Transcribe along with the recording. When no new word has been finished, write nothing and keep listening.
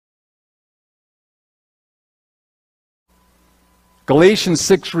Galatians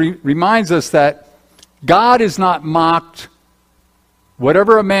 6 reminds us that God is not mocked.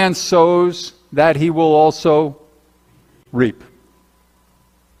 Whatever a man sows, that he will also reap.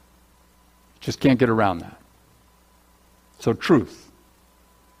 Just can't get around that. So truth.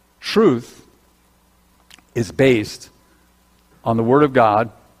 Truth is based on the Word of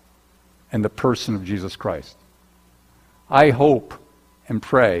God and the person of Jesus Christ. I hope and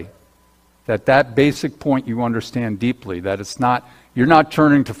pray that that basic point you understand deeply, that it's not, you're not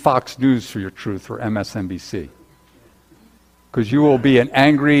turning to Fox News for your truth or MSNBC. Because you will be an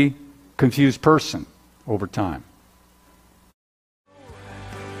angry, confused person over time.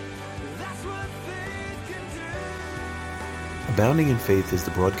 Abounding in Faith is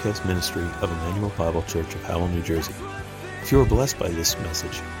the broadcast ministry of Emmanuel Bible Church of Howell, New Jersey. If you are blessed by this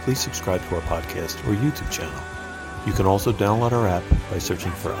message, please subscribe to our podcast or YouTube channel. You can also download our app by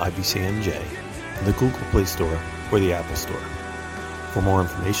searching for IBCNJ in the Google Play Store or the Apple Store. For more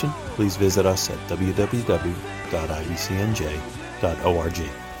information, please visit us at www.ibcnj.org.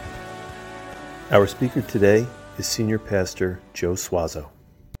 Our speaker today is Senior Pastor Joe Suazo.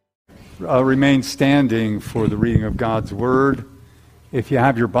 Remain standing for the reading of God's Word. If you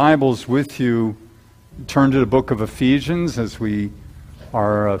have your Bibles with you, turn to the book of Ephesians as we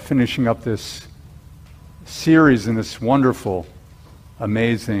are finishing up this series in this wonderful,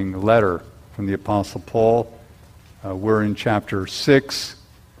 amazing letter from the Apostle Paul. We're in chapter 6.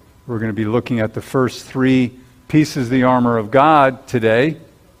 We're going to be looking at the first 3 pieces of the armor of God today.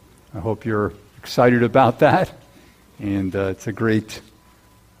 I hope you're excited about that. And it's a great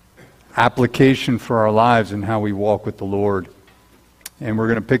application for our lives and how we walk with the Lord. And we're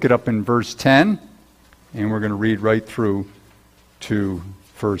going to pick it up in verse 10, and we're going to read right through to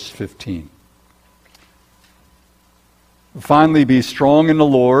verse 15. Finally, be strong in the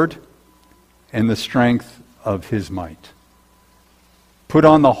Lord and the strength of his might. Put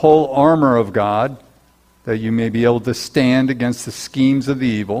on the whole armor of God, that you may be able to stand against the schemes of the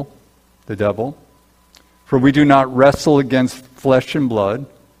evil, the devil. For we do not wrestle against flesh and blood,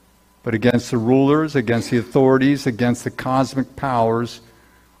 but against the rulers, against the authorities, against the cosmic powers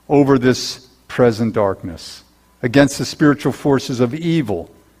over this present darkness, against the spiritual forces of evil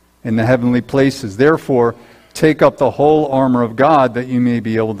in the heavenly places. Therefore, take up the whole armor of God, that you may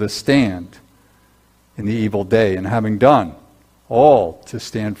be able to stand in the evil day, and having done all, to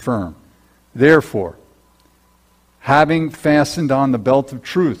stand firm. Therefore, having fastened on the belt of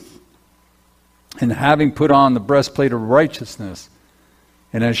truth, and having put on the breastplate of righteousness,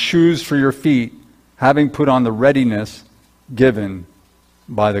 and as shoes for your feet, having put on the readiness given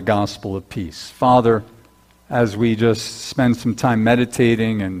by the gospel of peace. Father, as we just spend some time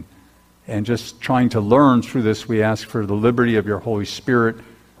meditating and just trying to learn through this, we ask for the liberty of your Holy Spirit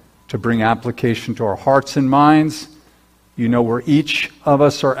to bring application to our hearts and minds. You know where each of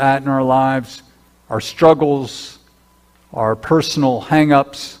us are at in our lives, our struggles, our personal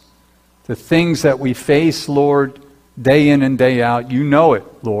hang-ups, the things that we face, Lord, day in and day out. You know it,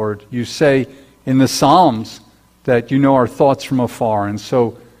 Lord. You say in the Psalms that you know our thoughts from afar. And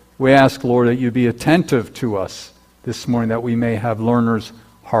so we ask, Lord, that you be attentive to us this morning, that we may have learners'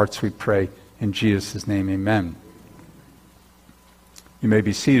 hearts, we pray. In Jesus' name, amen. You may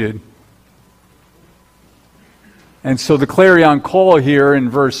be seated. And so the clarion call here in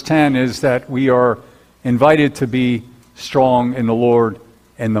verse 10 is that we are invited to be strong in the Lord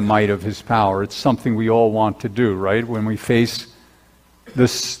and the might of his power. It's something we all want to do, right? When we face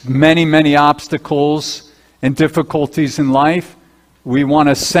this many, many obstacles and difficulties in life, we want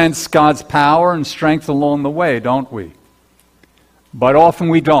to sense God's power and strength along the way, don't we? But often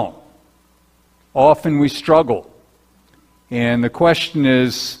we don't. Often we struggle. And the question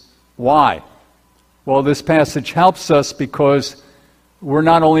is, why? Well, this passage helps us because we're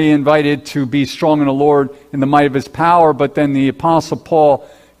not only invited to be strong in the Lord in the might of his power, but then the Apostle Paul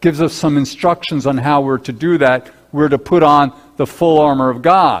gives us some instructions on how we're to do that. We're to put on the full armor of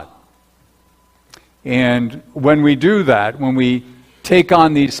God. And when we do that, when we take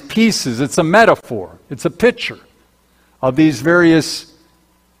on these pieces, it's a metaphor, it's a picture of these various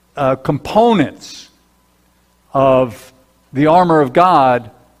components of the armor of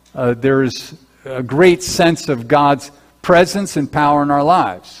God. There's a great sense of God's presence and power in our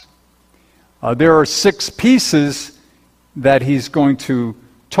lives. There are 6 pieces that he's going to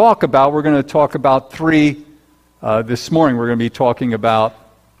talk about. We're going to talk about 3 this morning. We're going to be talking about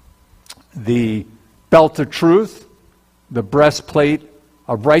the belt of truth, the breastplate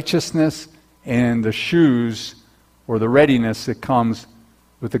of righteousness, and the shoes or the readiness that comes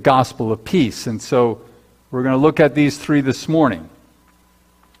with the gospel of peace. And so we're going to look at these 3 this morning.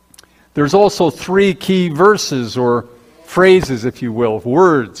 There's also 3 key verses or phrases, if you will,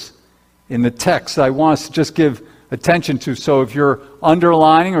 words in the text I want us to just give attention to. So if you're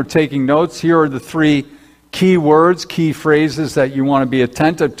underlining or taking notes, here are the three key words, key phrases that you want to be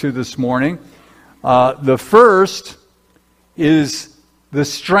attentive to this morning. The first is the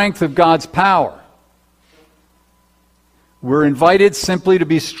strength of God's power. We're invited simply to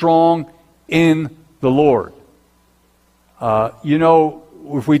be strong in the Lord.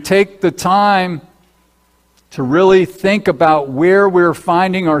 If we take the time to really think about where we're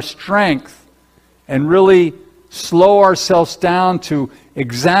finding our strength and really slow ourselves down to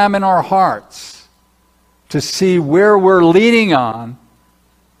examine our hearts, to see where we're leaning on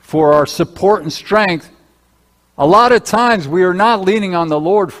for our support and strength, a lot of times we are not leaning on the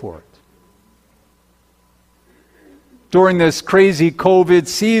Lord for it. During this crazy COVID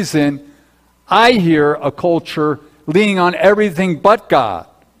season, I hear a culture leaning on everything but God,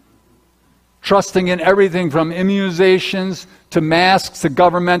 trusting in everything from immunizations to masks to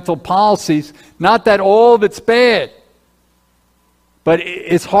governmental policies. Not that all of it's bad, but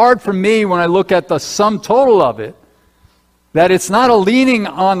it's hard for me when I look at the sum total of it, that it's not a leaning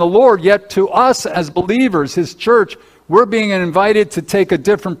on the Lord, yet to us as believers, His church, we're being invited to take a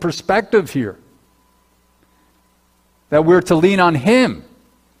different perspective here. That we're to lean on Him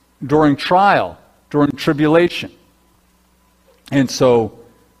during trial, during tribulation. And so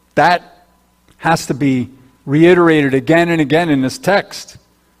that has to be reiterated again and again in this text.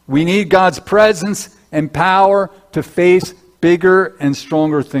 We need God's presence and power to face bigger and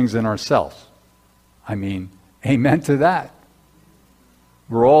stronger things than ourselves. I mean, amen to that.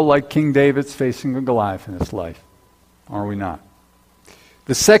 We're all like King David's facing a Goliath in his life, are we not?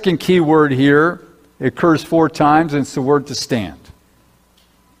 The second key word here, it occurs 4 times, and it's the word to stand.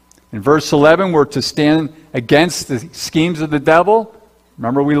 In verse 11, we're to stand against the schemes of the devil.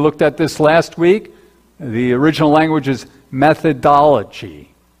 Remember, we looked at this last week. The original language is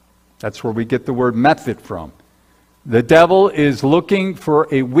methodology. That's where we get the word method from. The devil is looking for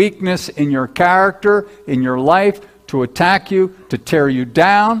a weakness in your character, in your life, to attack you, to tear you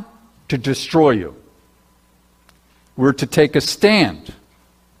down, to destroy you. We're to take a stand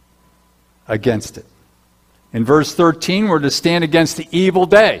against it. In verse 13, we're to stand against the evil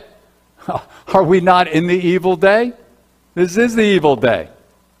day. Are we not in the evil day? This is the evil day.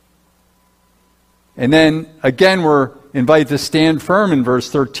 And then, again, we're invited to stand firm in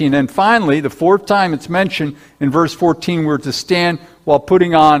verse 13. And finally, the 4th time it's mentioned in verse 14, we're to stand while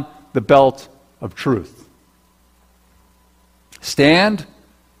putting on the belt of truth. Stand,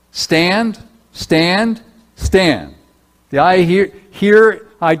 stand, stand, stand. The idea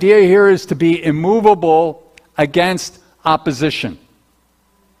here is to be immovable against opposition.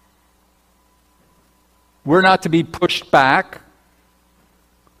 We're not to be pushed back.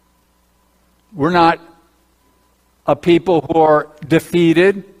 We're not a people who are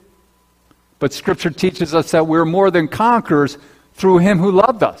defeated. But Scripture teaches us that we're more than conquerors through Him who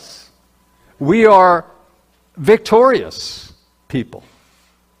loved us. We are victorious people.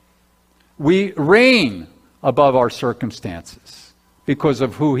 We reign above our circumstances because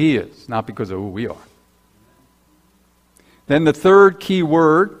of who He is, not because of who we are. Then the third key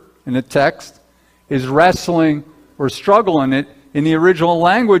word in the text is wrestling or struggle in it. In the original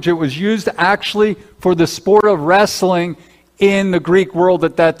language, it was used actually for the sport of wrestling in the Greek world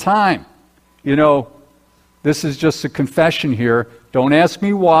at that time. You know, this is just a confession here. Don't ask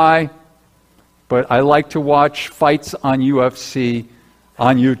me why, but I like to watch fights on UFC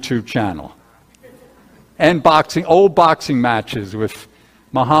on YouTube channel. And boxing, old boxing matches with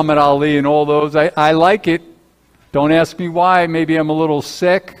Muhammad Ali and all those. I like it. Don't ask me why. Maybe I'm a little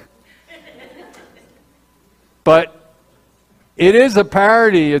sick. But it is a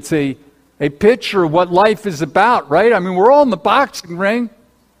parody. It's a picture of what life is about, right? I mean, we're all in the boxing ring.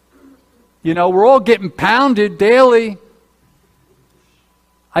 You know, we're all getting pounded daily.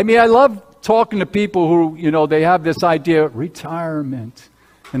 I mean, I love talking to people who, you know, they have this idea of retirement,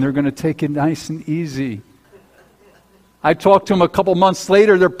 and they're going to take it nice and easy. I talked to them a couple months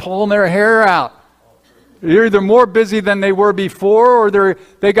later, they're pulling their hair out. They're either more busy than they were before, or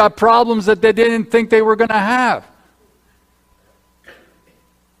they got problems that they didn't think they were going to have.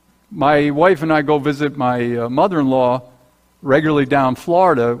 My wife and I go visit my mother-in-law regularly down in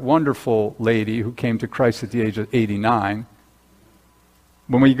Florida, wonderful lady who came to Christ at the age of 89.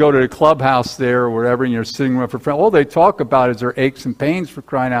 When we go to the clubhouse there or wherever, and you're sitting with a friend, all they talk about is their aches and pains, for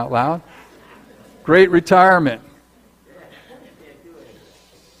crying out loud. Great retirement.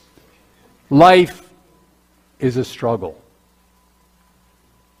 Life is a struggle.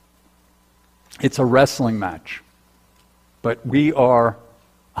 It's a wrestling match. But we are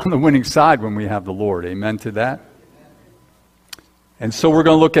on the winning side when we have the Lord. Amen to that? And so we're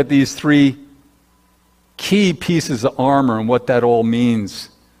going to look at these three key pieces of armor and what that all means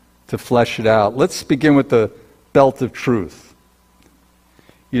to flesh it out. Let's begin with the belt of truth.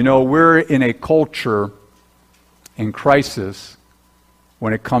 You know, we're in a culture in crisis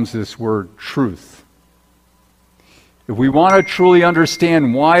when it comes to this word truth. If we want to truly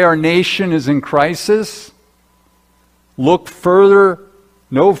understand why our nation is in crisis, look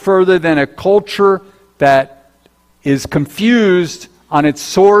no further than a culture that is confused on its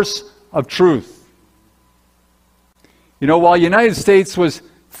source of truth. You know, while the United States was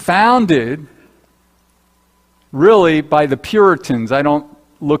founded really by the Puritans, I don't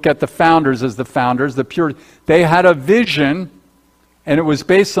look at the founders as the founders, they had a vision, and it was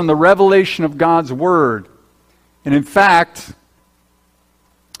based on the revelation of God's Word. And in fact,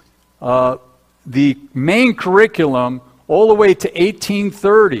 the main curriculum all the way to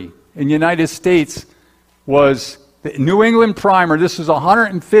 1830 in the United States was the New England Primer. This was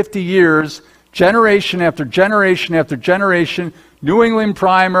 150 years, generation after generation after generation. New England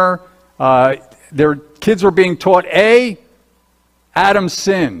Primer, their kids were being taught, Adam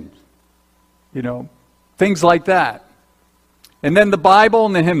sinned. You know, things like that. And then the Bible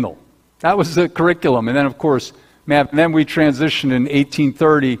and the hymnal. That was the curriculum. And then, of course, math. And then we transitioned in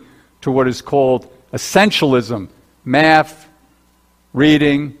 1830 to what is called essentialism. Math,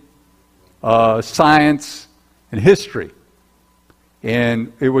 reading, science, and history.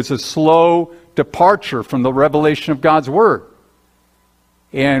 And it was a slow departure from the revelation of God's Word.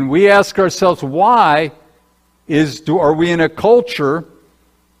 And we ask ourselves, why are we in a culture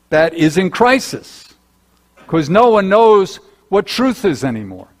that is in crisis? Because no one knows what truth is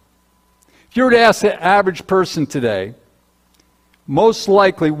anymore. If you were to ask the average person today, most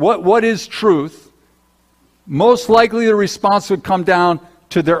likely, what is truth? Most likely the response would come down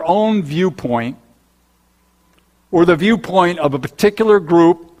to their own viewpoint or the viewpoint of a particular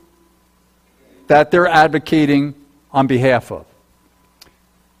group that they're advocating on behalf of.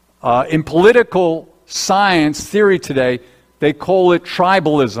 In political science theory today, they call it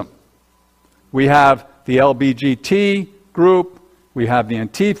tribalism. We have the LBGT group, we have the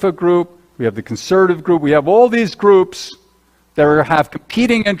Antifa group, we have the conservative group, we have all these groups that have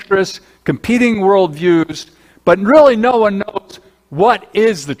competing interests, competing worldviews, but really no one knows what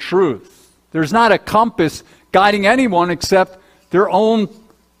is the truth. There's not a compass guiding anyone except their own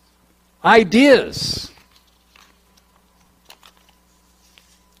ideas.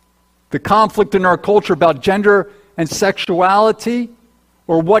 The conflict in our culture about gender and sexuality,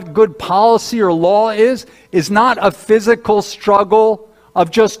 or what good policy or law is not a physical struggle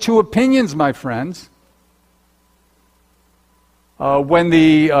of just two opinions, my friends. When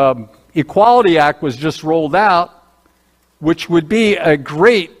the Equality Act was just rolled out, which would be a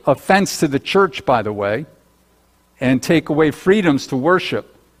great offense to the church, by the way, and take away freedoms to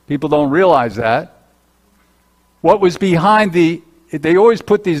worship. People don't realize that. What was behind they always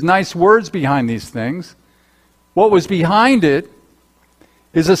put these nice words behind these things. What was behind it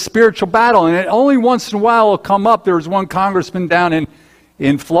is a spiritual battle, and it only once in a while will come up. There was one congressman down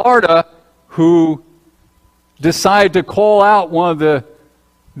in Florida who decided to call out one of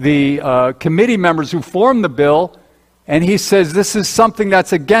the committee members who formed the bill, and he says, this is something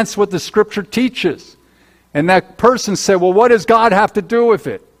that's against what the Scripture teaches. And that person said, well, what does God have to do with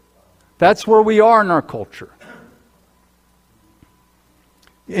it? That's where we are in our culture.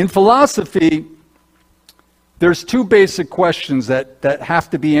 In philosophy, there's two basic questions that have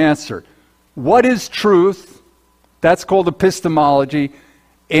to be answered. What is truth? That's called epistemology.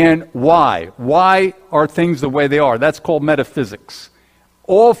 And why? Why are things the way they are? That's called metaphysics.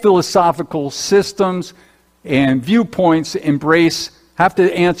 All philosophical systems and viewpoints have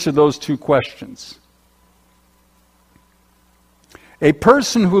to answer those two questions. A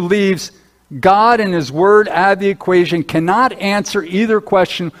person who leaves God and His Word out of the equation cannot answer either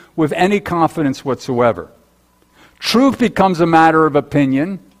question with any confidence whatsoever. Truth becomes a matter of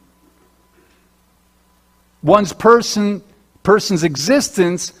opinion. One's person's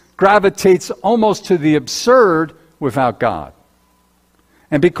existence gravitates almost to the absurd without God.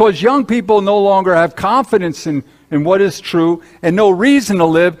 And because young people no longer have confidence in what is true and no reason to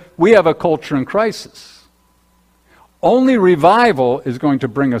live, we have a culture in crisis. Only revival is going to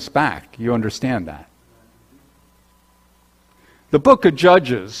bring us back. You understand that? The book of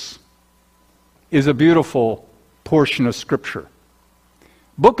Judges is a beautiful portion of Scripture.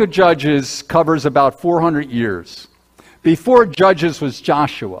 Book of Judges covers about 400 years. Before Judges was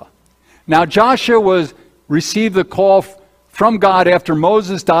Joshua. Now Joshua received the call from God after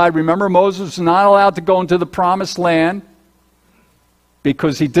Moses died. Remember, Moses was not allowed to go into the promised land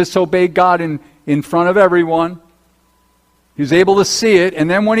because he disobeyed God in front of everyone. He was able to see it, and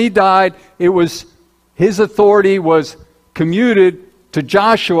then when he died, his authority was commuted to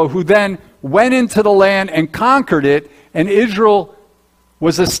Joshua, who then went into the land and conquered it, and Israel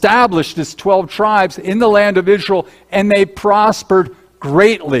was established as 12 tribes in the land of Israel, and they prospered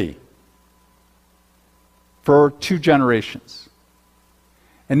greatly for 2 generations.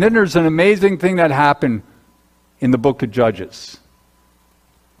 And then there's an amazing thing that happened in the book of Judges.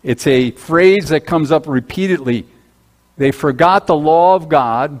 It's a phrase that comes up repeatedly. They forgot the law of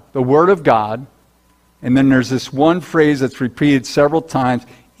God, the word of God, and then there's this one phrase that's repeated several times.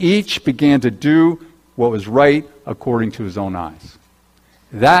 Each began to do what was right according to his own eyes.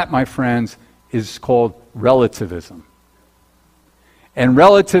 That, my friends, is called relativism. And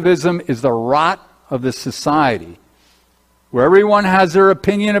relativism is the rot of the society, where everyone has their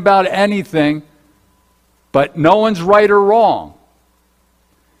opinion about anything, but no one's right or wrong.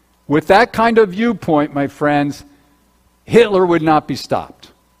 With that kind of viewpoint, my friends, Hitler would not be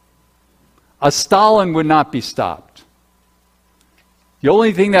stopped. A Stalin would not be stopped. The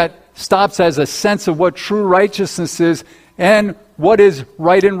only thing that stops as a sense of what true righteousness is and what is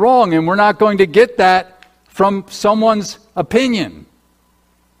right and wrong. And we're not going to get that from someone's opinion.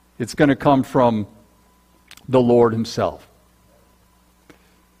 It's going to come from the Lord himself.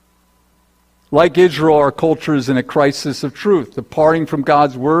 Like Israel, our culture is in a crisis of truth, departing from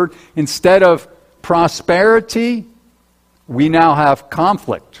God's word. Instead of prosperity, we now have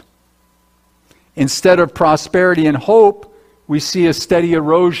conflict. Instead of prosperity and hope, we see a steady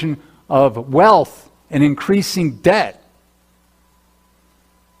erosion of wealth and increasing debt.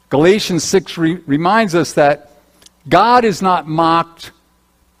 Galatians 6 reminds us that God is not mocked.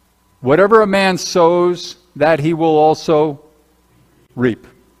 Whatever a man sows, that he will also reap.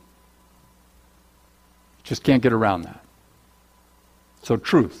 Just can't get around that. So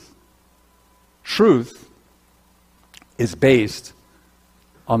truth. Truth is based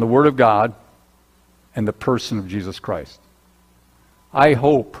on the Word of God and the person of Jesus Christ. I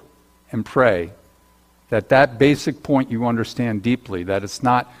hope and pray that that basic point you understand deeply, that it's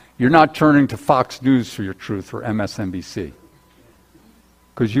not, you're not turning to Fox News for your truth or MSNBC.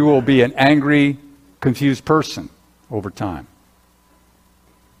 Because you will be an angry, confused person over time.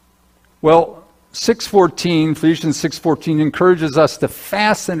 Well, Ephesians 6:14 encourages us to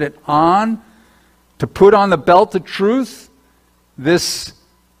fasten it on, to put on the belt of truth. This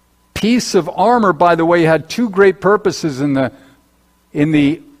piece of armor, by the way, had 2 great purposes in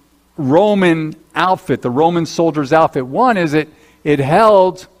the Roman outfit, the Roman soldier's outfit. One is it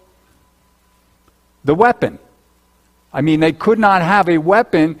held the weapon. I mean, they could not have a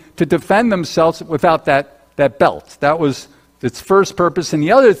weapon to defend themselves without that belt. That was its first purpose. And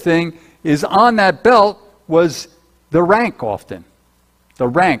the other thing is, on that belt was the rank often. The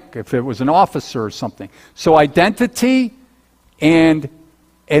rank, if it was an officer or something. So identity and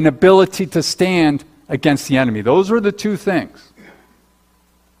an ability to stand against the enemy. Those were the 2 things.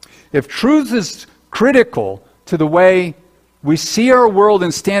 If truth is critical to the way we see our world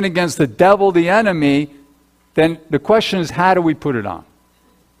and stand against the devil, the enemy, then the question is, how do we put it on?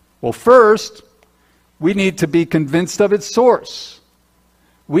 Well, first, we need to be convinced of its source.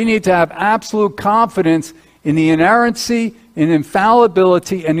 We need to have absolute confidence in the inerrancy, in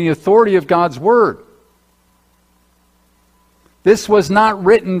infallibility, and the authority of God's Word. This was not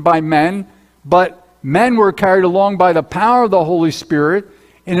written by men, but men were carried along by the power of the Holy Spirit.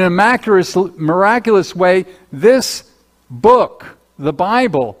 In a miraculous way, this book, the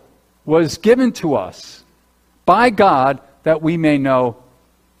Bible, was given to us by God that we may know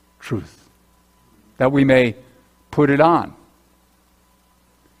truth, that we may put it on.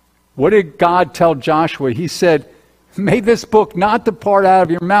 What did God tell Joshua? He said, may this book not depart out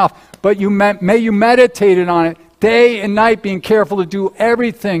of your mouth, but may you meditate on it day and night, being careful to do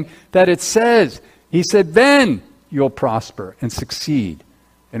everything that it says. He said, then you'll prosper and succeed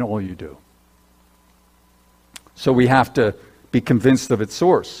in all you do. So we have to be convinced of its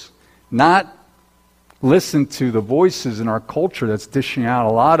source, not listen to the voices in our culture that's dishing out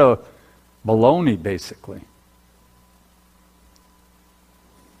a lot of baloney, basically.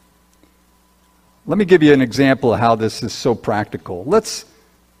 Let me give you an example of how this is so practical. Let's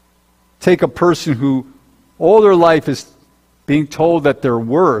take a person who all their life is being told that their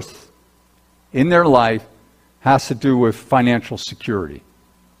worth in their life has to do with financial security.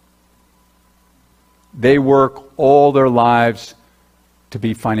 They work all their lives to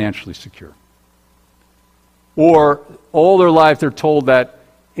be financially secure. Or all their life they're told that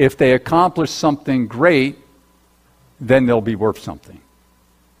if they accomplish something great, then they'll be worth something.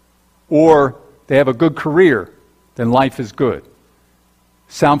 Or they have a good career, then life is good.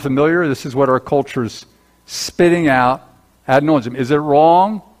 Sound familiar? This is what our culture is spitting out ad nauseum. Is it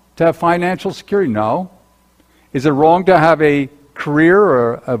wrong to have financial security? No. Is it wrong to have a career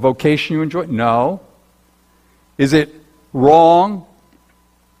or a vocation you enjoy? No. Is it wrong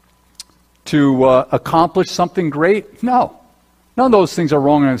to accomplish something great? No. None of those things are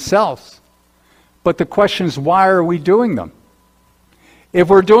wrong in themselves. But the question is, why are we doing them? If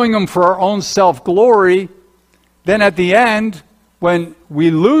we're doing them for our own self-glory, then at the end, when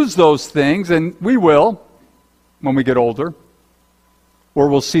we lose those things, and we will when we get older, or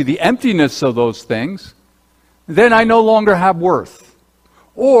we'll see the emptiness of those things, then I no longer have worth.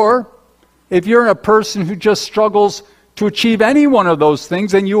 Or if you're a person who just struggles to achieve any one of those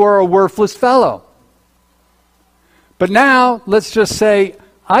things, then you are a worthless fellow. But now, let's just say,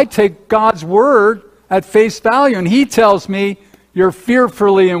 I take God's word at face value, and He tells me, you're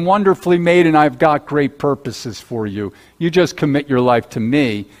fearfully and wonderfully made, and I've got great purposes for you. You just commit your life to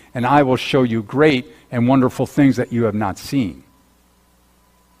me, and I will show you great and wonderful things that you have not seen.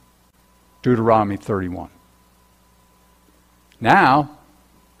 Deuteronomy 31. Now,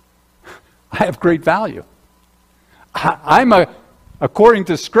 I have great value. According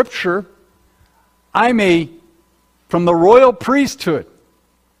to Scripture, from the royal priesthood.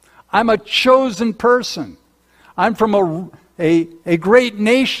 I'm a chosen person. I'm from a great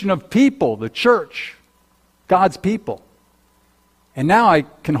nation of people, the church, God's people. And now I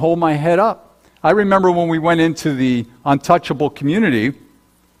can hold my head up. I remember when we went into the untouchable community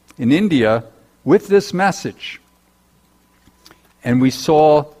in India with this message, and we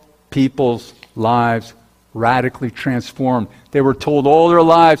saw people's lives radically transformed. They were told all their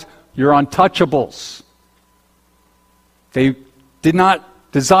lives, you're untouchables. They did not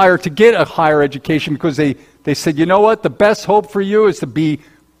desire to get a higher education because they said, you know what, the best hope for you is to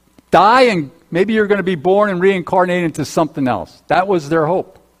die and maybe you're going to be born and reincarnated into something else. That was their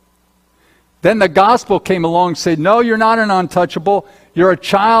hope. Then the gospel came along and said, no, you're not an untouchable. You're a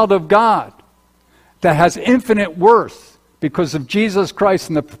child of God that has infinite worth because of Jesus Christ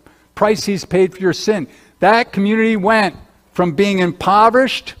and the price He's paid for your sin. That community went from being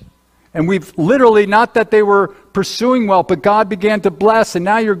impoverished, and we've literally, not that they were pursuing wealth, but God began to bless, and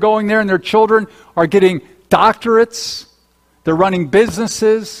now you're going there and their children are getting doctorates, they're running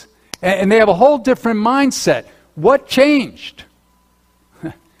businesses, and they have a whole different mindset. What changed?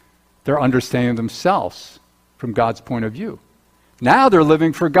 Their understanding of themselves from God's point of view. Now they're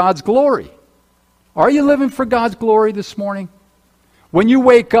living for God's glory. Are you living for God's glory this morning? When you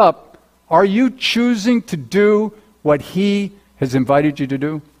wake up, are you choosing to do what He has invited you to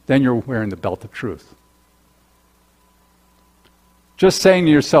do? Then you're wearing the belt of truth. Just saying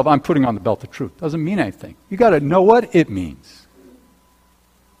to yourself, I'm putting on the belt of truth, doesn't mean anything. You got to know what it means.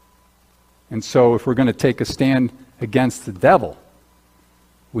 And so if we're going to take a stand against the devil,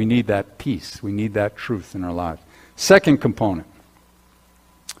 we need that peace. We need that truth in our lives. Second component,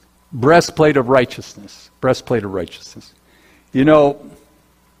 breastplate of righteousness. Breastplate of righteousness. You know,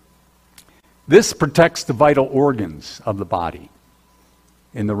 this protects the vital organs of the body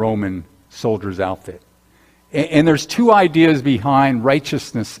in the Roman soldier's outfit. And there's two ideas behind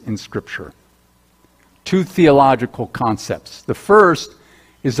righteousness in Scripture. Two theological concepts. The first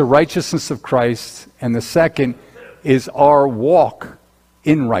is the righteousness of Christ, and the second is our walk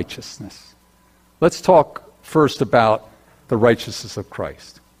in righteousness. Let's talk first about the righteousness of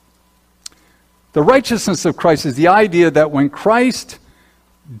Christ. The righteousness of Christ is the idea that when Christ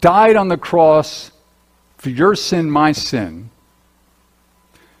died on the cross for your sin, my sin,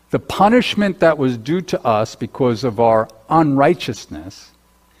 the punishment that was due to us because of our unrighteousness,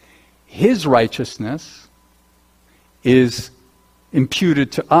 His righteousness is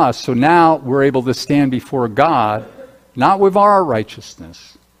imputed to us. So now we're able to stand before God, not with our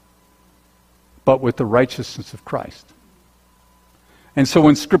righteousness, but with the righteousness of Christ. And so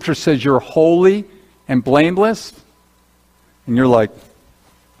when Scripture says you're holy and blameless, and you're like,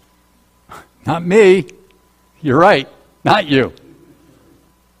 not me, you're right, not you.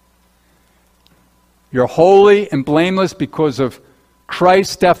 You're holy and blameless because of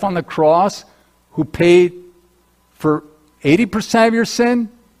Christ's death on the cross, who paid for 80% of your sin.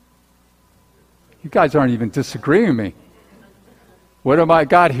 You guys aren't even disagreeing with me. What have I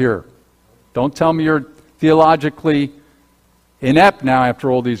got here? Don't tell me you're theologically inept now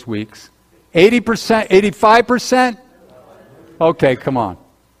after all these weeks. 80%? 85%? Okay, come on.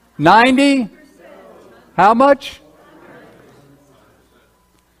 90? How much?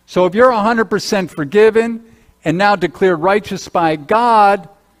 So if you're 100% forgiven and now declared righteous by God,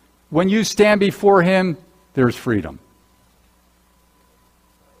 when you stand before Him, there's freedom.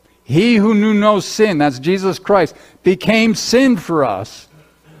 He who knew no sin, that's Jesus Christ, became sin for us,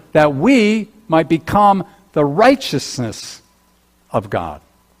 that we might become the righteousness of God.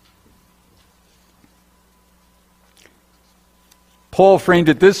 Paul framed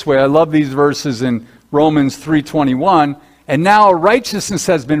it this way. I love these verses in Romans 3:21. And now a righteousness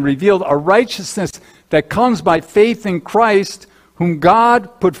has been revealed, a righteousness that comes by faith in Christ, whom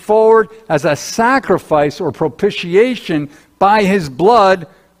God put forward as a sacrifice or propitiation by his blood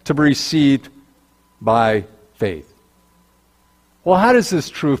to be received by faith. Well, how does this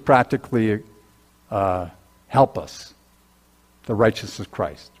truth practically help us? The righteousness of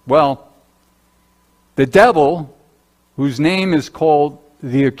Christ. Well, the devil, whose name is called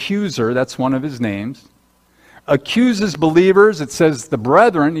the accuser, that's one of his names, accuses believers, it says the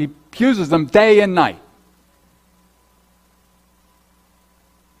brethren, he accuses them day and night.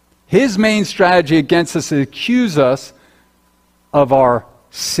 His main strategy against us is to accuse us of our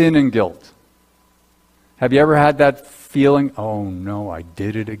sin and guilt. Have you ever had that feeling, oh no, I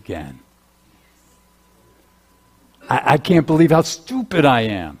did it again? I can't believe how stupid I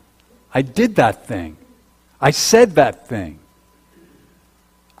am. I did that thing. I said that thing.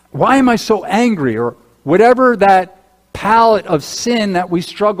 Why am I so angry? Or whatever that palette of sin that we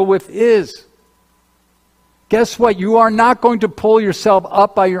struggle with is. Guess what? You are not going to pull yourself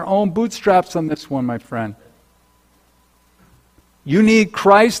up by your own bootstraps on this one, my friend. You need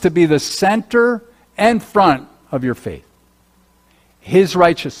Christ to be the center and front of your faith. His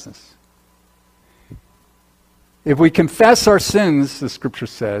righteousness. If we confess our sins, the scripture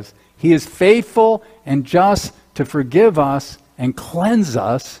says, he is faithful and just to forgive us and cleanse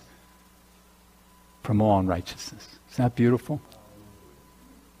us from all unrighteousness. Isn't that beautiful?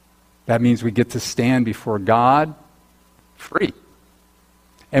 That means we get to stand before God free.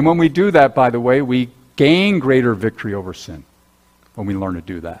 And when we do that, by the way, we gain greater victory over sin when we learn to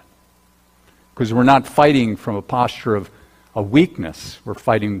do that. Because we're not fighting from a posture of weakness. We're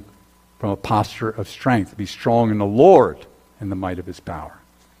fighting from a posture of strength. To be strong in the Lord and the might of his power.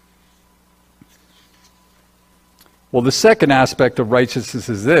 Well, the second aspect of righteousness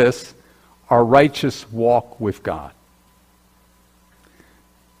is this: our righteous walk with God.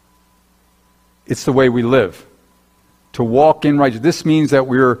 It's the way we live. To walk in righteousness. This means that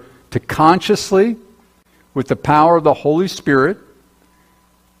we're to consciously, with the power of the Holy Spirit,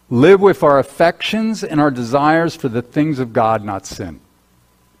 live with our affections and our desires for the things of God, not sin.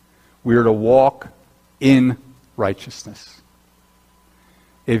 We are to walk in righteousness.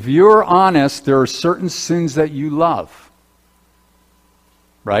 If you're honest, there are certain sins that you love.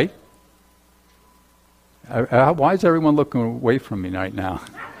 Right? Why is everyone looking away from me right now?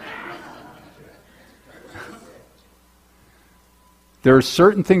 There are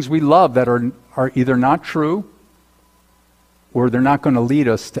certain things we love that are either not true or they're not going to lead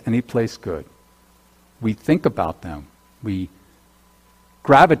us to any place good. We think about them. We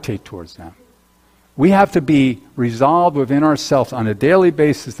gravitate towards them. We have to be resolved within ourselves on a daily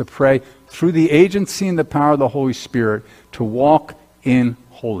basis to pray through the agency and the power of the Holy Spirit to walk in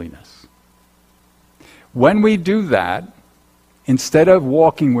holiness. When we do that, instead of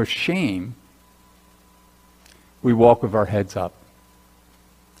walking with shame, we walk with our heads up.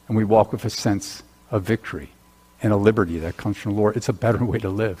 And we walk with a sense of victory and a liberty that comes from the Lord. It's a better way to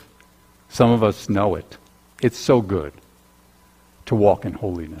live. Some of us know it. It's so good to walk in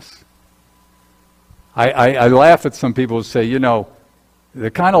holiness. I laugh at some people who say, you know, the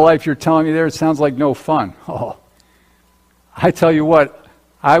kind of life you're telling me there, it sounds like no fun. Oh, I tell you what,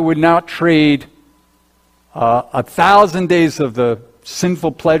 I would not trade 1,000 days of the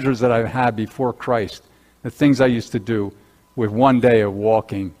sinful pleasures that I've had before Christ, the things I used to do, with one day of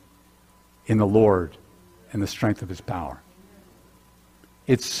walking in the Lord and the strength of his power.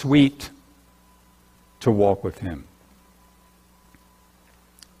 It's sweet to walk with him.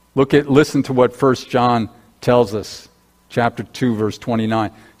 Listen to what 1 John tells us, chapter 2, verse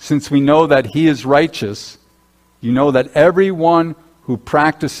 29. Since we know that he is righteous, you know that everyone who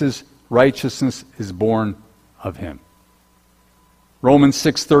practices righteousness is born of him. Romans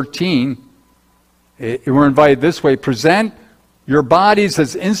 6:13, we're invited this way: present your bodies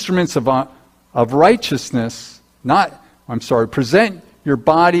as instruments of righteousness, present your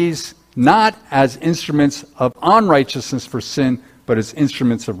bodies not as instruments of unrighteousness for sin, but as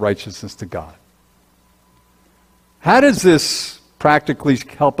instruments of righteousness to God. How does this practically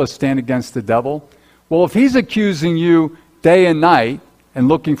help us stand against the devil? Well, if he's accusing you day and night and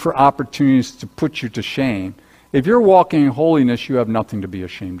looking for opportunities to put you to shame, if you're walking in holiness, you have nothing to be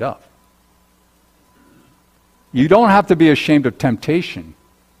ashamed of. You don't have to be ashamed of temptation,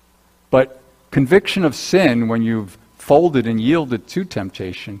 but conviction of sin, when you've folded and yielded to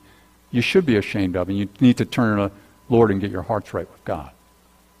temptation, you should be ashamed of, and you need to turn to the Lord and get your hearts right with God.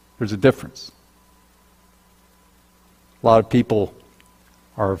 There's a difference. A lot of people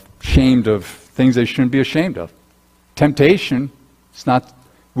are ashamed of things they shouldn't be ashamed of. Temptation, it's not,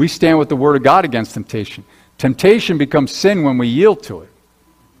 we stand with the Word of God against temptation. Temptation becomes sin when we yield to it.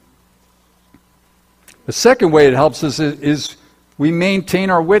 The second way it helps us is we maintain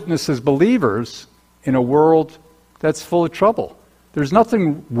our witness as believers in a world that's full of trouble. There's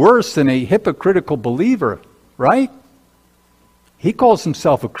nothing worse than a hypocritical believer, right? He calls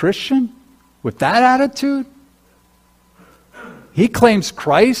himself a Christian with that attitude. He claims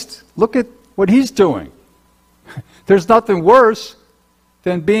Christ. Look at what he's doing. There's nothing worse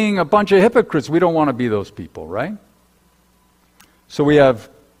than being a bunch of hypocrites. We don't want to be those people, right? So we have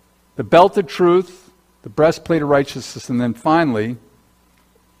the belt of truth, the breastplate of righteousness, and then finally,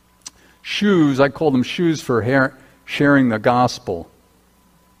 shoes. I call them shoes for sharing the gospel.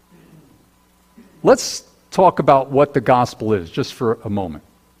 Let's talk about what the gospel is, just for a moment.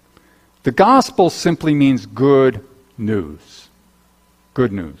 The gospel simply means good news.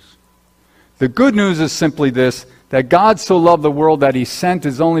 Good news. The good news is simply this, that God so loved the world that he sent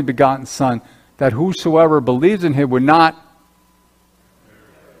his only begotten Son, that whosoever believes in him would not...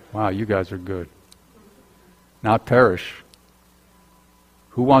 Wow, you guys are good. Not perish.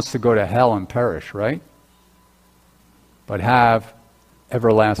 Who wants to go to hell and perish, right? But have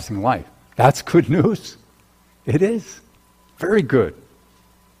everlasting life. That's good news. It is. Very good.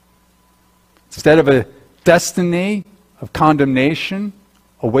 Instead of a destiny of condemnation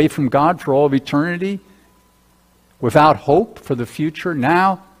away from God for all of eternity, without hope for the future,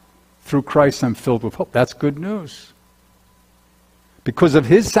 now, through Christ, I'm filled with hope. That's good news. Because of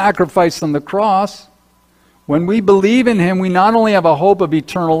his sacrifice on the cross, when we believe in him, we not only have a hope of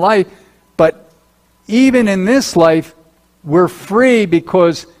eternal life, but even in this life, we're free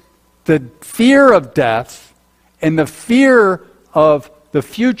because the fear of death and the fear of the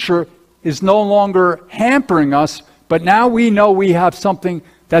future is no longer hampering us, but now we know we have something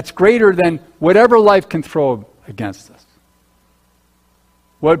that's greater than whatever life can throw against us.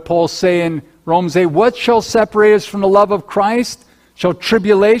 What did Paul say in Romans 8? What shall separate us from the love of Christ? Shall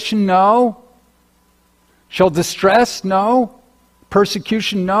tribulation? No. Shall distress? No.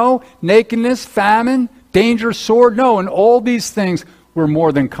 Persecution? No. Nakedness? Famine? Danger? Sword? No. And all these things we're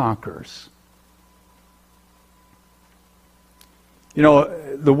more than conquerors. You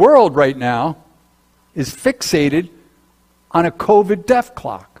know, the world right now is fixated on a COVID death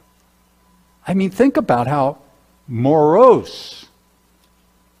clock. I mean, think about how morose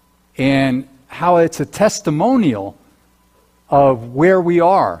and how it's a testimonial of where we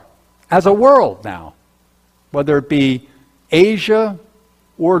are as a world now, whether it be Asia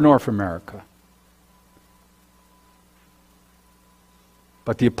or North America.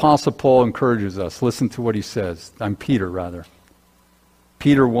 But the Apostle Paul encourages us. Listen to what he says. I'm Peter, rather.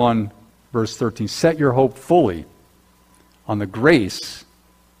 Peter 1, verse 13. Set your hope fully on the grace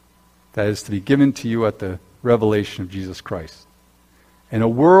that is to be given to you at the revelation of Jesus Christ. In a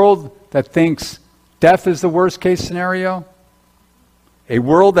world that thinks death is the worst case scenario, a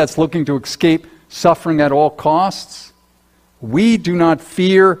world that's looking to escape suffering at all costs, we do not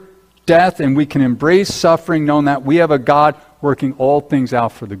fear death, and we can embrace suffering knowing that we have a God working all things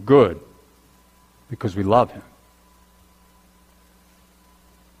out for the good because we love him.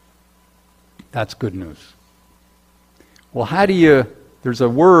 That's good news. Well, how do you... There's a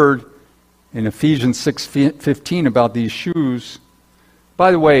word in Ephesians 6:15 about these shoes.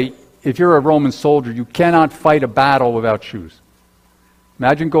 By the way, if you're a Roman soldier, you cannot fight a battle without shoes.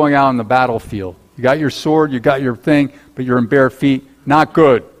 Imagine going out on the battlefield. You got your sword, you got your thing, but you're in bare feet. Not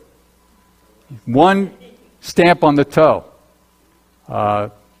good. One stamp on the toe.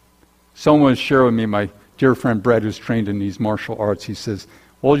 Someone shared with me, my dear friend Brett, who's trained in these martial arts, he says,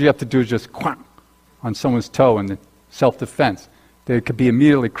 all you have to do is just quack on someone's toe in the self-defense. They could be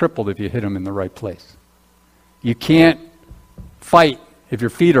immediately crippled if you hit them in the right place. You can't fight if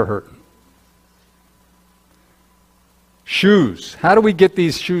your feet are hurting. Shoes. How do we get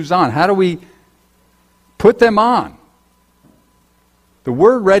these shoes on? How do we put them on? The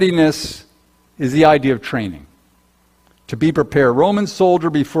word readiness is the idea of training. To be prepared. A Roman soldier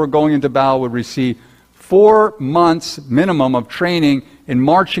before going into battle would receive 4 months minimum of training in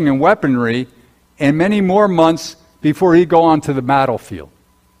marching and weaponry, and many more months before he'd go onto the battlefield.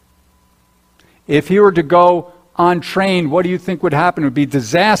 If he were to go untrained, what do you think would happen? It would be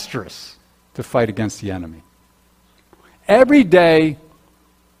disastrous to fight against the enemy. Every day,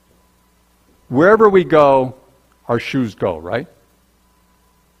 wherever we go, our shoes go, right?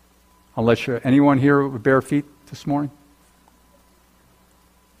 Unless you're anyone here with bare feet this morning?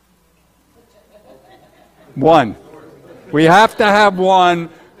 One. We have to have one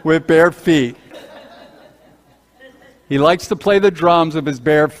with bare feet. He likes to play the drums of his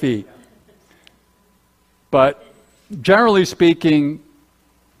bare feet. But generally speaking,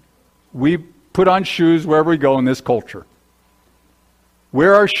 we put on shoes wherever we go in this culture.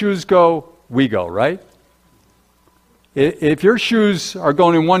 Where our shoes go, we go, right? If your shoes are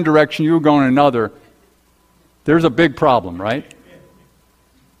going in one direction, you're going in another, there's a big problem, right?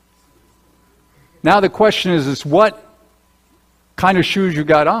 Now the question is what kind of shoes you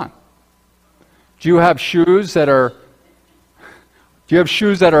got on? Do you have shoes that are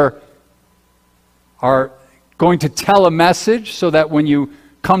going to tell a message so that when you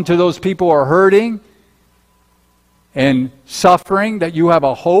come to those people who are hurting and suffering, that you have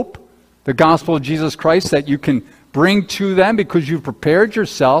a hope, the gospel of Jesus Christ, that you can bring to them because you've prepared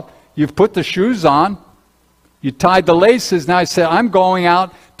yourself, you've put the shoes on, you tied the laces, now I say, I'm going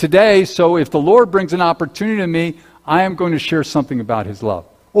out today, so if the Lord brings an opportunity to me, I am going to share something about His love.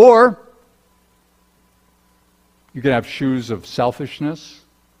 Or, you can have shoes of selfishness,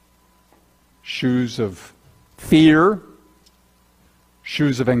 shoes of fear,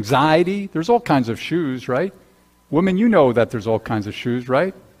 shoes of anxiety. There's all kinds of shoes, right? Women, you know that there's all kinds of shoes,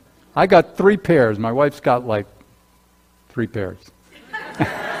 right? I got 3 pairs. My wife's got like 3 pairs.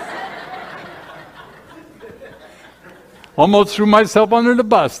 Almost threw myself under the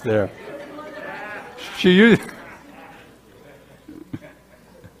bus there.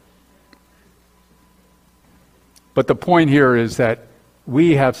 But the point here is that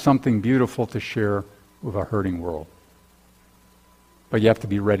we have something beautiful to share with a hurting world. But you have to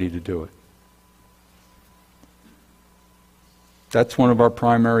be ready to do it. That's one of our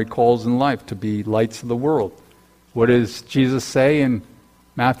primary calls in life, to be lights of the world. What does Jesus say in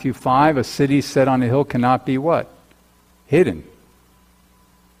Matthew 5? A city set on a hill cannot be what? Hidden.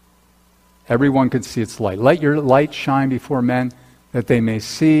 Everyone can see its light. Let your light shine before men, that they may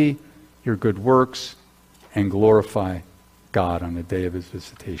see your good works and glorify God on the day of His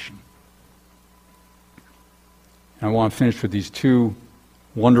visitation. And I want to finish with these 2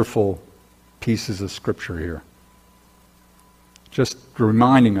 wonderful pieces of Scripture here. Just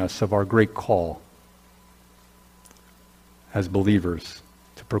reminding us of our great call as believers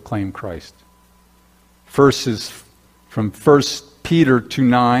to proclaim Christ. First is from 1 Peter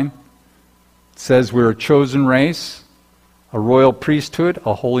 2:9. It says we're a chosen race, a royal priesthood,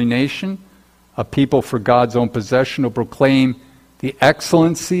 a holy nation, a people for God's own possession, to proclaim the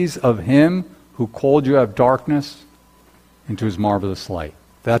excellencies of Him who called you out of darkness into His marvelous light.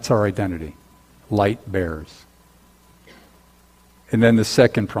 That's our identity. Light bearers. And then the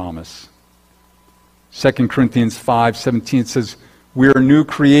second promise. 2 Corinthians 5:17 says, we are new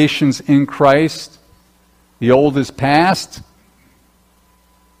creations in Christ. The old is past.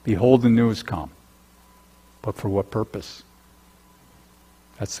 Behold, the new has come. But for what purpose?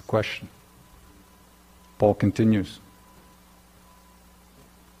 That's the question. Paul continues.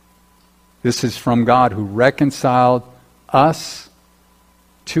 This is from God, who reconciled us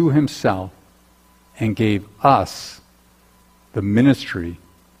to Himself and gave us the ministry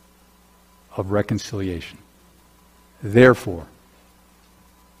of reconciliation. Therefore,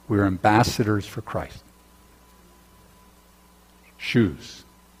 we are ambassadors for Christ. Shoes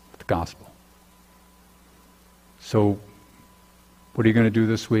of the gospel. So, what are you going to do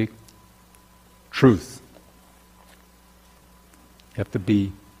this week? Truth. You have to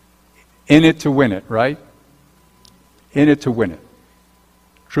be in it to win it, right? In it to win it.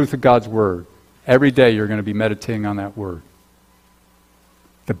 Truth of God's Word. Every day you're going to be meditating on that Word.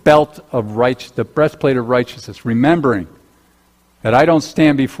 The the breastplate of righteousness, remembering that I don't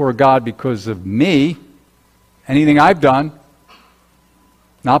stand before God because of me, anything I've done,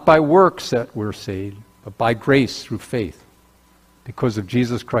 not by works that we're saved, but by grace through faith, because of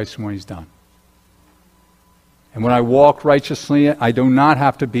Jesus Christ and what He's done. And when I walk righteously, I do not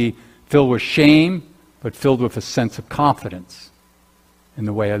have to be filled with shame, but filled with a sense of confidence in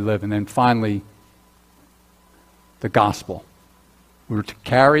the way I live. And then finally, the gospel. We're to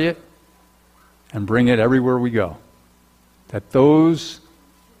carry it and bring it everywhere we go. That those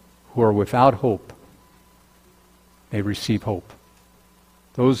who are without hope may receive hope.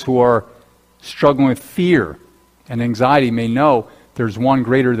 Those who are struggling with fear and anxiety may know there's one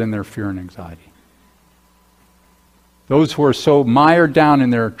greater than their fear and anxiety. Those who are so mired down in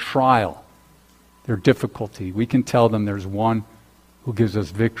their trial, their difficulty, we can tell them there's one who gives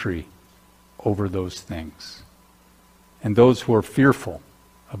us victory over those things. And those who are fearful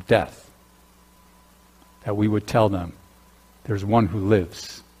of death, that we would tell them there's one who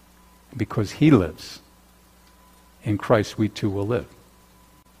lives. And because He lives, in Christ we too will live.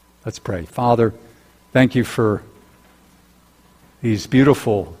 Let's pray. Father, thank You for these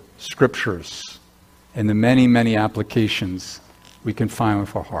beautiful scriptures and the many, many applications we can find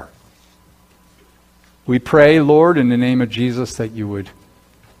with our heart. We pray, Lord, in the name of Jesus, that you would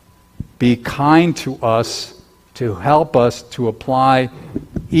be kind to us, to help us to apply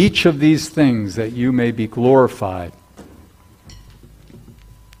each of these things, that you may be glorified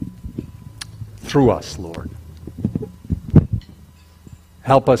through us, Lord.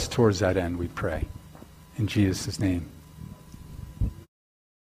 Help us towards that end, we pray. In Jesus' name.